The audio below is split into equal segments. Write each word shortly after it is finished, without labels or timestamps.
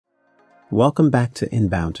Welcome back to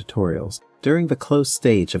Inbound Tutorials. During the close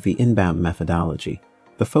stage of the inbound methodology,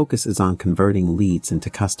 the focus is on converting leads into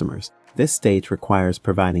customers. This stage requires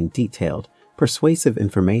providing detailed, persuasive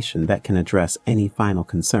information that can address any final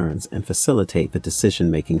concerns and facilitate the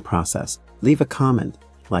decision-making process. Leave a comment,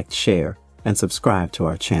 like, share, and subscribe to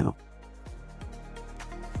our channel.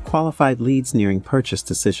 Qualified leads nearing purchase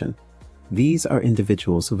decision. These are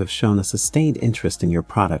individuals who have shown a sustained interest in your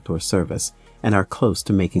product or service and are close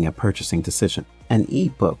to making a purchasing decision. An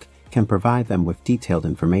e-book can provide them with detailed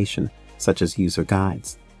information, such as user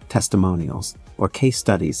guides, testimonials, or case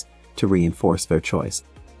studies to reinforce their choice.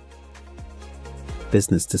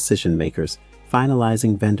 Business decision makers,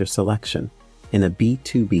 finalizing vendor selection. In a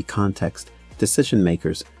B2B context, decision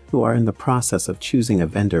makers who are in the process of choosing a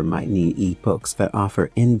vendor might need e-books that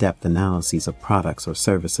offer in-depth analyses of products or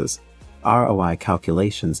services, ROI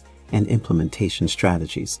calculations, and implementation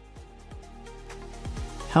strategies.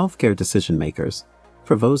 Healthcare decision makers.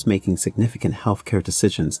 For those making significant healthcare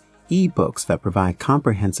decisions, e-books that provide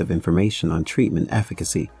comprehensive information on treatment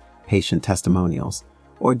efficacy, patient testimonials,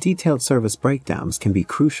 or detailed service breakdowns can be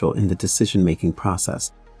crucial in the decision-making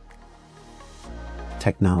process.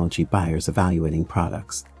 Technology buyers evaluating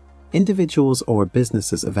products. Individuals or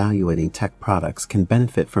businesses evaluating tech products can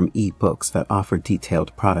benefit from e-books that offer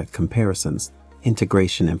detailed product comparisons,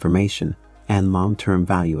 integration information, and long-term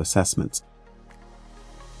value assessments.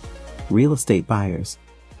 Real estate buyers.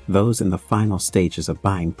 Those in the final stages of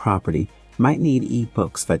buying property might need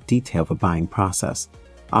e-books that detail the buying process,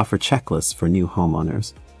 offer checklists for new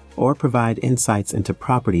homeowners, or provide insights into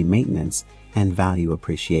property maintenance and value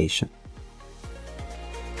appreciation.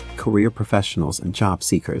 Career professionals and job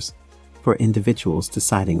seekers. For individuals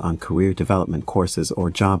deciding on career development courses or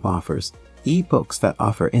job offers, e-books that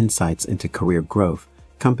offer insights into career growth,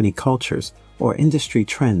 company cultures, or industry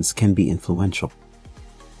trends can be influential.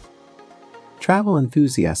 Travel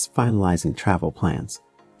enthusiasts finalizing travel plans.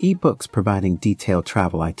 E-books providing detailed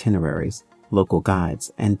travel itineraries, local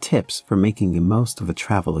guides, and tips for making the most of a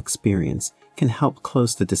travel experience can help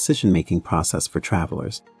close the decision-making process for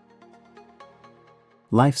travelers.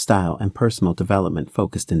 Lifestyle and personal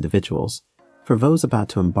development-focused individuals. For those about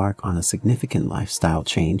to embark on a significant lifestyle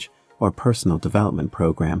change or personal development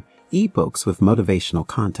program, e-books with motivational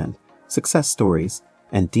content, success stories,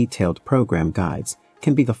 and detailed program guides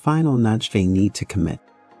can be the final nudge they need to commit.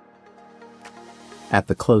 At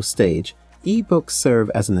the close stage, e-books serve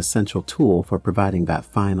as an essential tool for providing that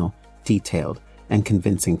final, detailed, and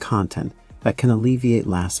convincing content that can alleviate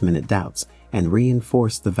last-minute doubts and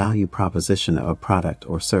reinforce the value proposition of a product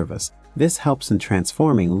or service. This helps in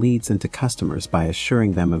transforming leads into customers by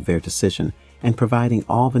assuring them of their decision and providing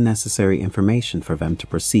all the necessary information for them to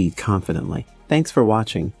proceed confidently. Thanks for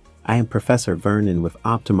watching. I am Professor Vernon with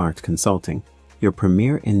Optimarked Consulting, your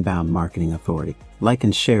premier inbound marketing authority. Like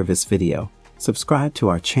and share this video, subscribe to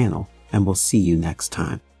our channel, and we'll see you next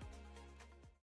time.